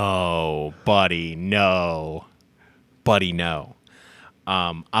 No, buddy, no. Buddy, no.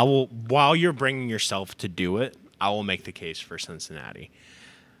 I will, while you're bringing yourself to do it, I will make the case for Cincinnati.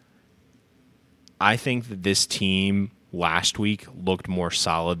 I think that this team last week looked more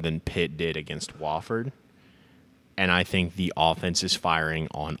solid than Pitt did against Wofford. And I think the offense is firing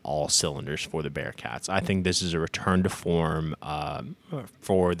on all cylinders for the Bearcats. I think this is a return to form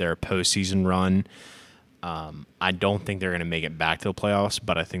for their postseason run. I don't think they're going to make it back to the playoffs,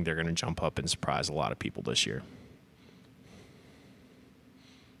 but I think they're going to jump up and surprise a lot of people this year.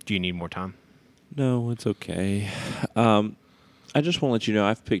 Do you need more time? No, it's okay. I just want to let you know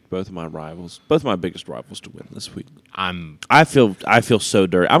I've picked both of my biggest rivals to win this week. I feel so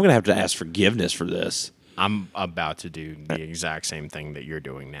dirty. I'm going to have to ask forgiveness for this. I'm about to do the exact same thing that you're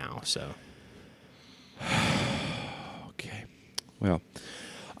doing now. So, okay. Well,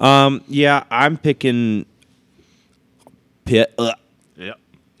 yeah, I'm picking Pitt. Yep.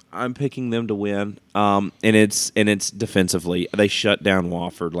 I'm picking them to win. And it's defensively. They shut down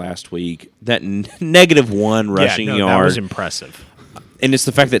Wofford last week. That -1 rushing yard. That was impressive. And it's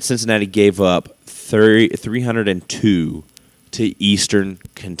the fact that Cincinnati gave up 302 to Eastern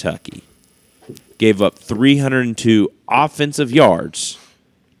Kentucky. Gave up 302 offensive yards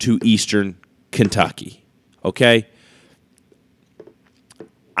to Eastern Kentucky. Okay?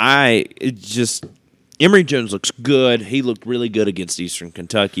 Emory Jones looks good. He looked really good against Eastern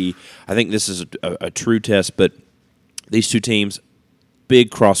Kentucky. I think this is a true test, but these two teams,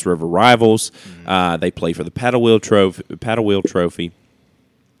 big Cross River rivals. They play for the Paddle Wheel Trophy.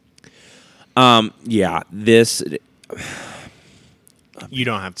 Yeah, this. You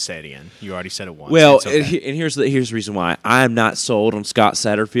don't have to say it again. You already said it once. Well, okay. And here's the reason why I am not sold on Scott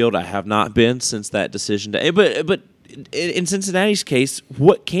Satterfield. I have not been since that decision day. But in Cincinnati's case,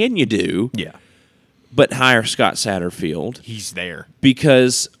 what can you do? Yeah. But hire Scott Satterfield. He's there.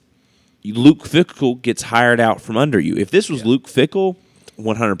 Because Luke Fickell gets hired out from under you. If this was Luke Fickell,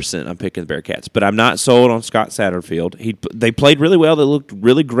 100% I'm picking the Bearcats. But I'm not sold on Scott Satterfield. They played really well. They looked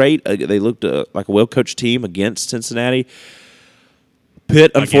really great. They looked like a well-coached team against Cincinnati.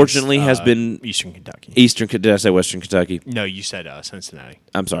 Pitt, unfortunately, has been Eastern Kentucky. Did I say Western Kentucky? No, you said Cincinnati.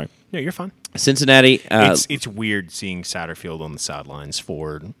 I'm sorry. No, you're fine. Cincinnati. It's weird seeing Satterfield on the sidelines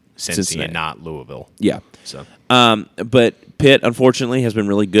for Cincinnati and not Louisville. Yeah. So, but Pitt, unfortunately, has been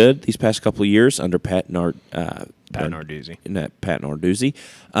really good these past couple of years under Pat Narduzzi. Pat Narduzzi.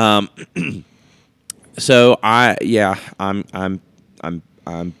 So I'm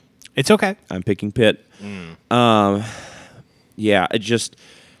it's okay. I'm picking Pitt. Yeah, it just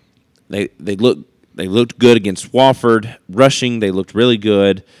they looked good against Wofford. Rushing, they looked really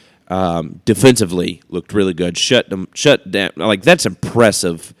good. Defensively looked really good. Shut down. Like, that's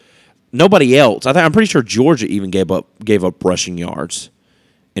impressive. Nobody else. I'm pretty sure Georgia even gave up rushing yards,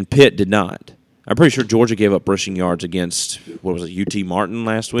 and Pitt did not. I'm pretty sure Georgia gave up rushing yards against, what was it, UT Martin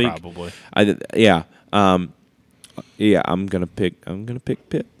last week? Probably. Yeah. I'm gonna pick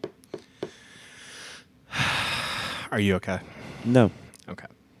Pitt. Are you okay? No, Okay.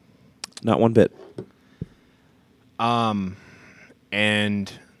 not one bit.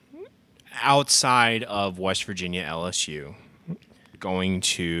 And outside of West Virginia LSU, going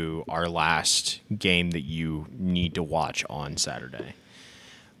to our last game that you need to watch on Saturday.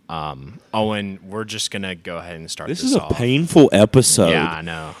 Owen, we're just gonna go ahead and start this This is a off. painful episode. Yeah, I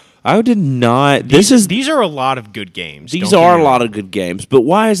know. I did not. These are a lot of good games. These are a lot of good games, but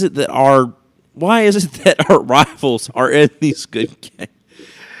why is it that our rivals are in these good games?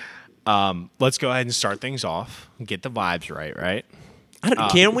 Let's go ahead and start things off. Get the vibes right?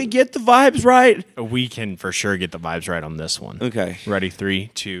 Can we get the vibes right? We can for sure get the vibes right on this one. Okay. Ready?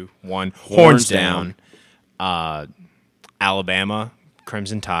 3, 2, 1. Horns down. Alabama,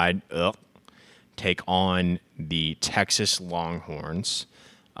 Crimson Tide, take on the Texas Longhorns.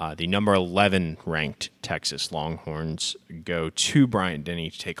 The number 11 ranked Texas Longhorns go to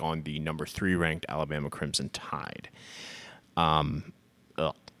Bryant-Denny to take on the number 3 ranked Alabama Crimson Tide.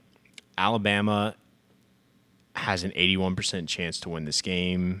 Alabama has an 81% chance to win this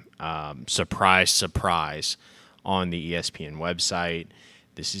game. Surprise, on the ESPN website.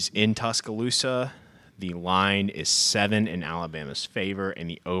 This is in Tuscaloosa. The line is 7 in Alabama's favor, and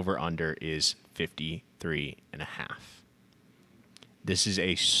the over-under is 53.5. This is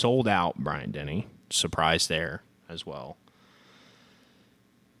a sold-out Bryant-Denny. Surprise there as well.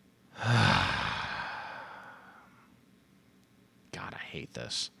 God, I hate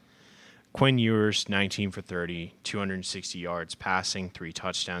this. Quinn Ewers, 19 for 30, 260 yards passing, 3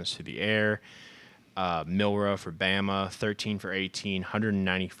 touchdowns to the air. Milroe for Bama, 13 for 18,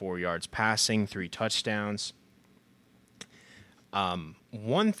 194 yards passing, 3 touchdowns.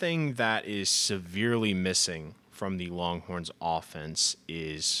 One thing that is severely missing from the Longhorns offense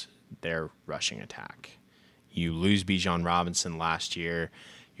is their rushing attack. You lose Bijan Robinson last year.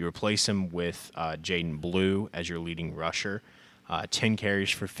 You replace him with Jaden Blue as your leading rusher. 10 carries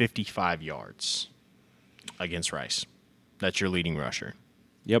for 55 yards against Rice. That's your leading rusher.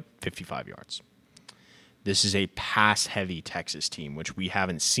 Yep. 55 yards. This is a pass-heavy Texas team, which we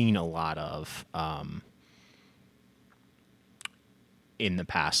haven't seen a lot of in the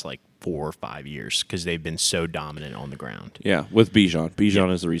past, 4 or 5 years, because they've been so dominant on the ground. Yeah, with Bijan.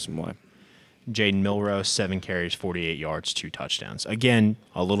 Bijan is the reason why. Jaden Milroe, 7 carries, 48 yards, 2 touchdowns. Again,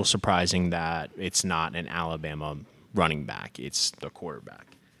 a little surprising that it's not an Alabama running back. It's the quarterback.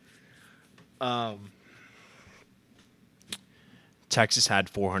 Texas had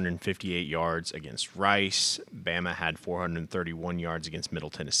 458 yards against Rice. Bama had 431 yards against Middle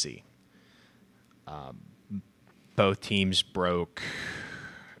Tennessee. Both teams broke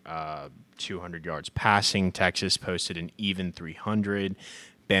 200 yards passing. Texas posted an even 300.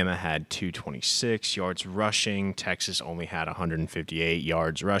 Bama had 226 yards rushing. Texas only had 158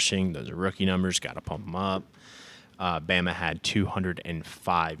 yards rushing. Those are rookie numbers. Got to pump them up. Bama had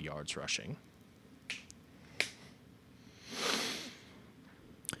 205 yards rushing.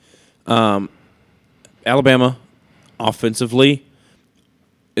 Alabama, offensively,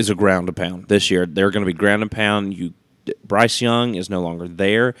 is a ground and pound this year. They're going to be ground and pound. Bryce Young is no longer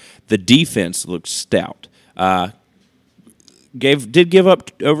there. The defense looks stout. Did give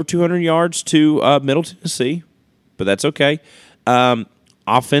up over 200 yards to Middle Tennessee, but that's okay.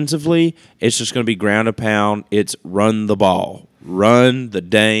 Offensively, it's just going to be ground and pound. It's run the ball. Run the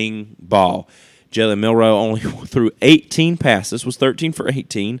dang ball. Jalen Milroe only threw 18 passes, was 13 for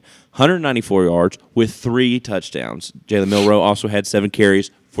 18, 194 yards with 3 touchdowns. Jalen Milroe also had 7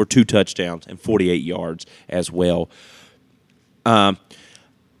 carries for 2 touchdowns and 48 yards as well.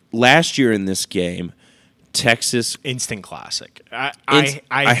 Last year in this game, Texas instant classic. I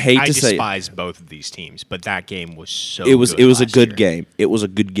hate to say it. Despise both of these teams, but that game was so. It was a good year. game. It was a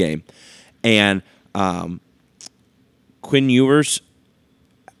good game, and Quinn Ewers.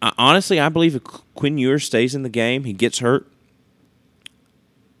 Honestly, I believe if Quinn Ewers stays in the game, he gets hurt.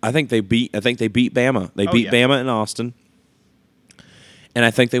 I think they beat Bama. They beat Bama in Austin, and I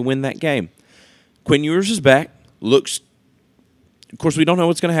think they win that game. Quinn Ewers is back. Looks, of course, we don't know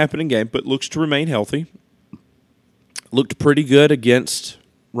what's going to happen in game, but looks to remain healthy. Looked pretty good against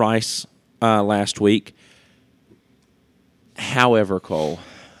Rice last week. However, Cole,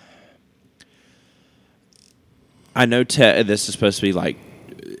 I know this is supposed to be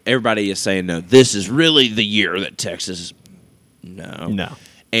everybody is saying, no, this is really the year that Texas. No.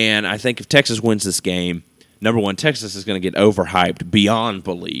 And I think if Texas wins this game, number one, Texas is going to get overhyped beyond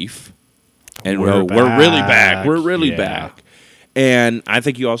belief. And we're really back. We're really back. And I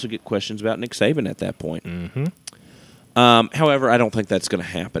think you also get questions about Nick Saban at that point. Mm-hmm. However, I don't think that's going to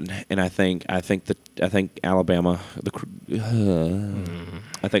happen. And I think Alabama,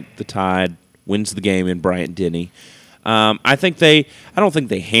 I think the Tide wins the game in Bryant-Denny. I don't think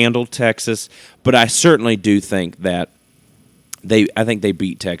they handled Texas, but I certainly do think that I think they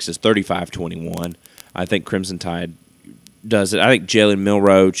beat Texas 35-21. I think Crimson Tide does it. I think Jalen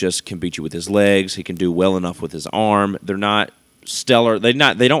Milroe just can beat you with his legs. He can do well enough with his arm. They're not stellar. They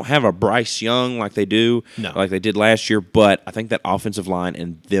don't have a Bryce Young like they did last year, but I think that offensive line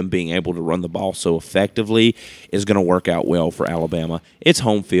and them being able to run the ball so effectively is going to work out well for Alabama. It's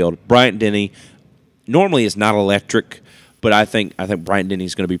home field. Bryant-Denny normally is not electric, but I think Bryant-Denny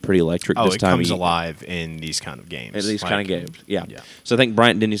is going to be pretty electric this time. It comes alive in these kind of games. In these kind of games, yeah. So I think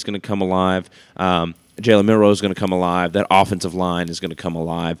Bryant-Denny is going to come alive. Jalen Milroe is going to come alive. That offensive line is going to come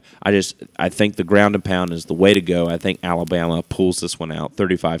alive. I think the ground and pound is the way to go. I think Alabama pulls this one out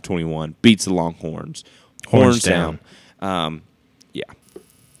 35-21, beats the Longhorns. Horns down. Yeah.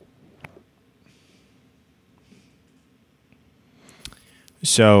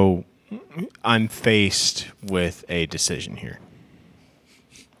 So I'm faced with a decision here.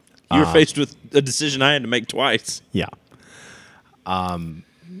 You're faced with a decision I had to make twice. Yeah.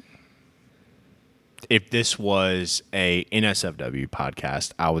 If this was a NSFW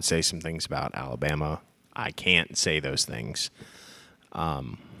podcast, I would say some things about Alabama. I can't say those things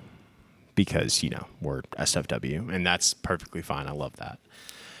because, we're SFW, and that's perfectly fine. I love that.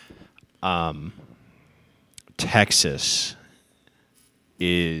 Texas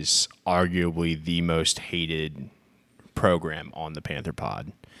is arguably the most hated program on the Panther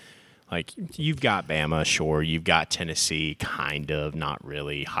Pod. Like, you've got Bama, sure. You've got Tennessee, kind of, not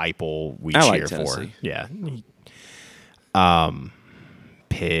really. Heupel, we cheer for. Yeah.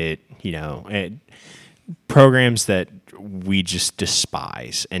 Pitt, programs that we just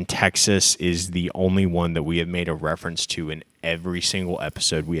despise. And Texas is the only one that we have made a reference to in every single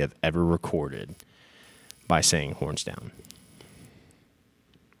episode we have ever recorded by saying horns down.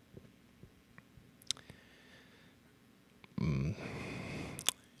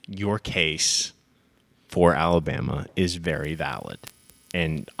 Your case for Alabama is very valid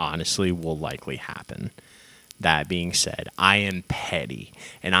and honestly will likely happen. That being said, I am petty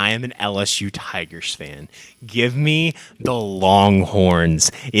and I am an LSU Tigers fan. Give me the Longhorns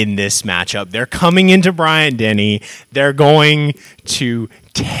in this matchup. They're coming into Bryant-Denny. They're going to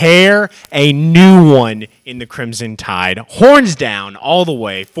tear a new one in the Crimson Tide. Horns down all the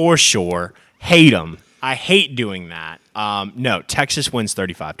way for sure. Hate them. I hate doing that. No, Texas wins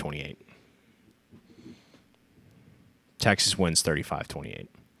 35-28. Texas wins 35-28.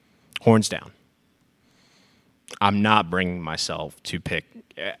 Horns down. I'm not bringing myself to pick.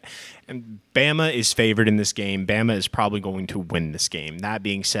 And Bama is favored in this game. Bama is probably going to win this game. That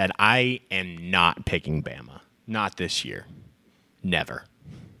being said, I am not picking Bama. Not this year. Never.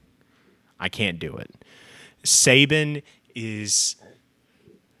 I can't do it. Saban is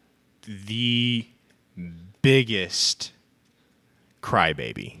the biggest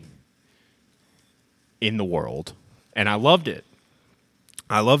crybaby in the world, and I loved it.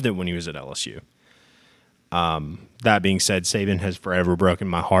 I loved it when he was at LSU. That being said, Saban has forever broken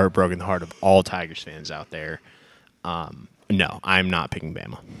my heart, broken the heart of all Tigers fans out there. No, I'm not picking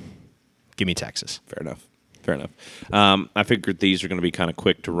Bama. Give me Texas. Fair enough. I figured these are going to be kind of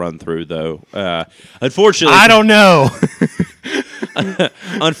quick to run through, though. Unfortunately, I don't know.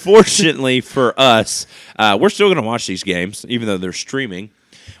 Unfortunately for us, we're still going to watch these games, even though they're streaming.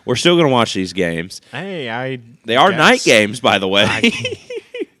 We're still going to watch these games. Hey, they are night games, by the way.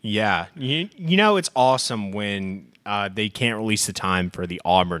 Yeah, it's awesome when they can't release the time for the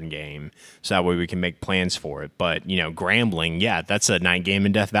Auburn game, so that way we can make plans for it. But Grambling, yeah, that's a night game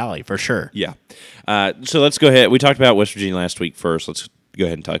in Death Valley for sure. Yeah. So let's go ahead. We talked about West Virginia last week first. Let's go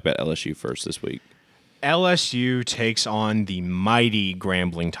ahead and talk about LSU first this week. LSU takes on the mighty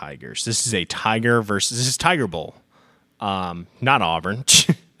Grambling Tigers. This is This is Tiger Bowl, not Auburn.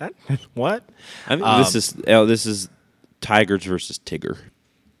 What? I mean, this is Tigers versus Tigger.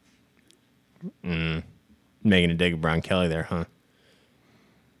 Making a dig at Brian Kelly there, huh?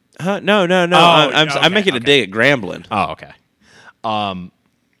 No. I'm making a dig at Grambling. Oh, okay.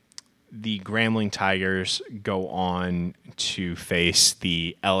 The Grambling Tigers go on to face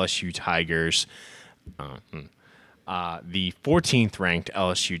the LSU Tigers. The 14th ranked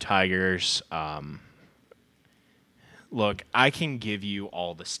LSU Tigers. Look, I can give you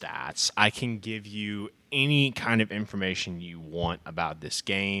all the stats. I can give you any kind of information you want about this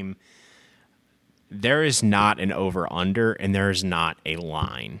game, there is not an over-under, and there is not a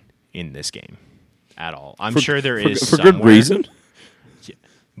line in this game at all. I'm sure there is for good reason.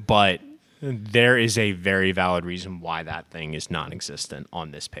 But there is a very valid reason why that thing is non-existent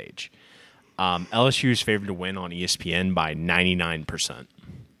on this page. LSU is favored to win on ESPN by 99%.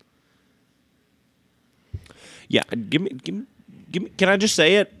 Yeah, give me. Can I just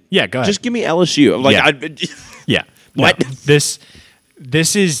say it? Yeah, go ahead. Just give me LSU. I'm like, yeah. What? No,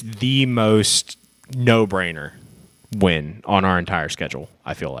 this is the most no-brainer win on our entire schedule,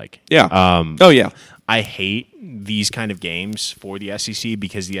 I feel like. Yeah. Oh, yeah. I hate these kind of games for the SEC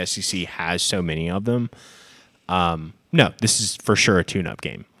because the SEC has so many of them. No, this is for sure a tune-up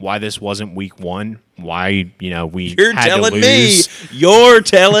game. Why this wasn't week 1? Why we You're had telling to lose? me. You're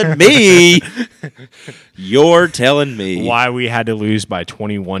telling me. You're telling me why we had to lose by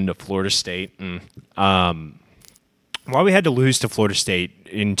 21 to Florida State. Why we had to lose to Florida State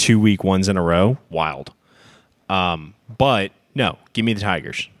in 2 week ones in a row? Wild. But no, give me the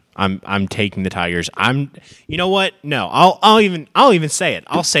Tigers. I'm taking the Tigers. You know what? No, I'll even say it.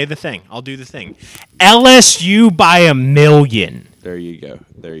 I'll say the thing. I'll do the thing. LSU by 1,000,000. There you go.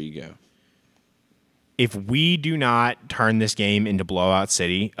 If we do not turn this game into blowout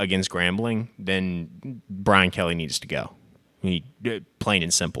city against Grambling, then Brian Kelly needs to go. Plain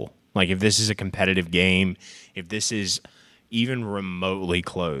and simple. Like, if this is a competitive game, if this is even remotely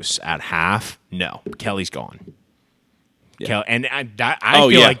close at half, no, Kelly's gone. Yeah. Kelly, and I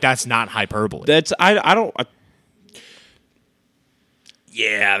feel like that's not hyperbole. It's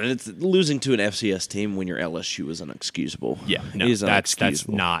losing to an FCS team when your LSU is unexcusable. Yeah, no, that's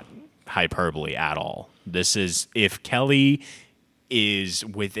not hyperbole at all. This is, if Kelly is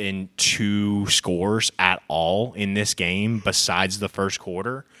within 2 scores at all in this game besides the first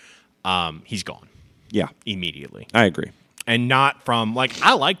quarter, he's gone. Yeah, immediately. I agree. And not from,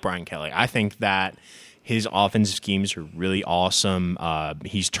 I like Brian Kelly. I think that his offensive schemes are really awesome.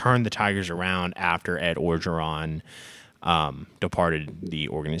 He's turned the Tigers around after Ed Orgeron departed the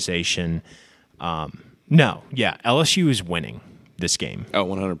organization. LSU is winning this game. Oh,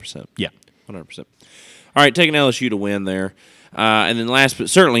 100%. Yeah. 100%. All right, taking LSU to win there. And then last but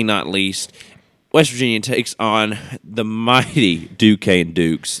certainly not least, West Virginia takes on the mighty Duquesne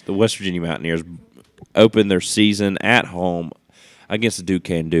Dukes. The West Virginia Mountaineers open their season at home against the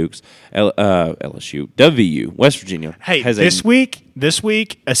Duquesne Dukes. LSU, WVU, West Virginia. Hey, this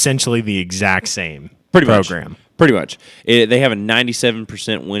week, essentially the exact same program. Pretty much. They have a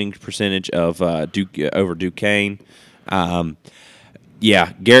 97% winning percentage of over Duquesne.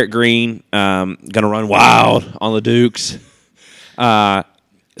 Garrett Green going to run wild on the Dukes.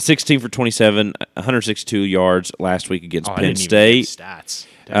 16 for 27, 162 yards last week against Penn State. Stats.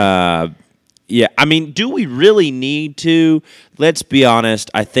 Do we really need to? Let's be honest.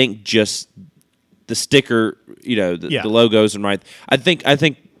 I think just the sticker, the logos and right. I think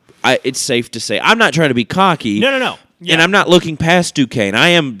it's safe to say I'm not trying to be cocky. No. Yeah. And I'm not looking past Duquesne. I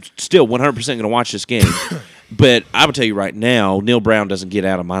am still 100% going to watch this game. But I will tell you right now, Neil Brown doesn't get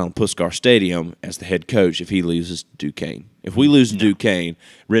out of Milan Puskar Stadium as the head coach if he loses to Duquesne. If we lose to Duquesne,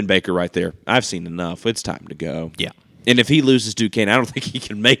 Ren Baker right there, I've seen enough. It's time to go. Yeah. And if he loses Duquesne, I don't think he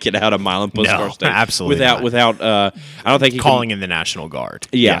can make it out of Milan Puskar Stadium. Absolutely without I don't think he calling in the National Guard.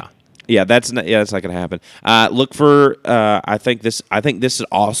 Yeah, that's not going to happen. Look for I think this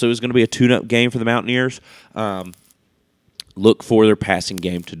also is going to be a tune-up game for the Mountaineers. Look for their passing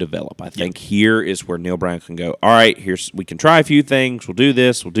game to develop. I think here is where Neil Brown can go, all right, we can try a few things. We'll do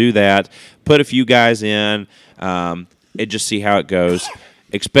this. We'll do that. Put a few guys in and just see how it goes.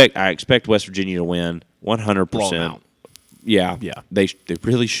 I expect West Virginia to win 100%. Yeah. They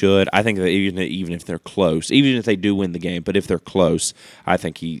really should. I think that even if they're close, even if they do win the game, but if they're close, I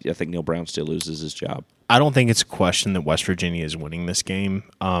think Neil Brown still loses his job. I don't think it's a question that West Virginia is winning this game.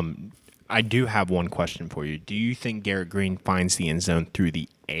 I do have one question for you. Do you think Garrett Green finds the end zone through the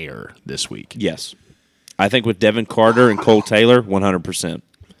air this week? Yes. I think with Devin Carter and Cole Taylor, 100%.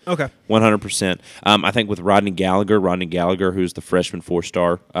 Okay. 100%. I think with Rodney Gallagher, who's the freshman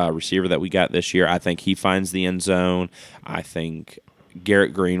 4-star receiver that we got this year, I think he finds the end zone. I think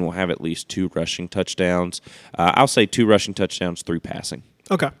Garrett Green will have at least 2 rushing touchdowns. I'll say 2 rushing touchdowns, 3 passing.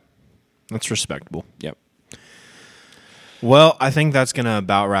 Okay. That's respectable. Yep. Well, I think that's going to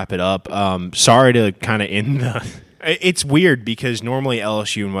about wrap it up. Sorry to kind of end the... It's weird because normally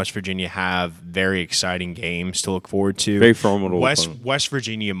LSU and West Virginia have very exciting games to look forward to. Very formidable. West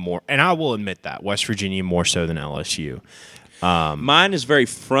Virginia more, and I will admit that, West Virginia more so than LSU. Mine is very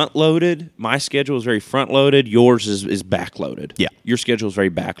front-loaded. My schedule is very front-loaded. Yours is back-loaded. Yeah. Your schedule is very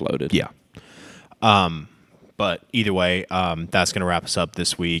back-loaded. Yeah. But either way, that's going to wrap us up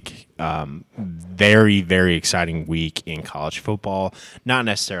this week. Very, very exciting week in college football. Not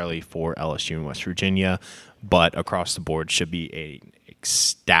necessarily for LSU and West Virginia, but across the board should be an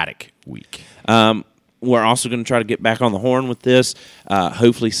ecstatic week. We're also going to try to get back on the horn with this.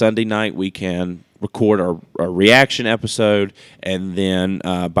 Hopefully Sunday night we can record our reaction episode, and then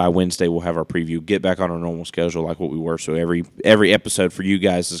by Wednesday we'll have our preview. Get back on our normal schedule like what we were. So every episode for you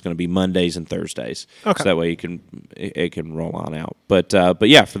guys is going to be Mondays and Thursdays. Okay. So that way it can roll on out. But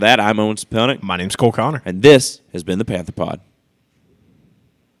yeah, for that, I'm Owen Spelnick. My name's Cole Connor. And this has been the Panther Pod.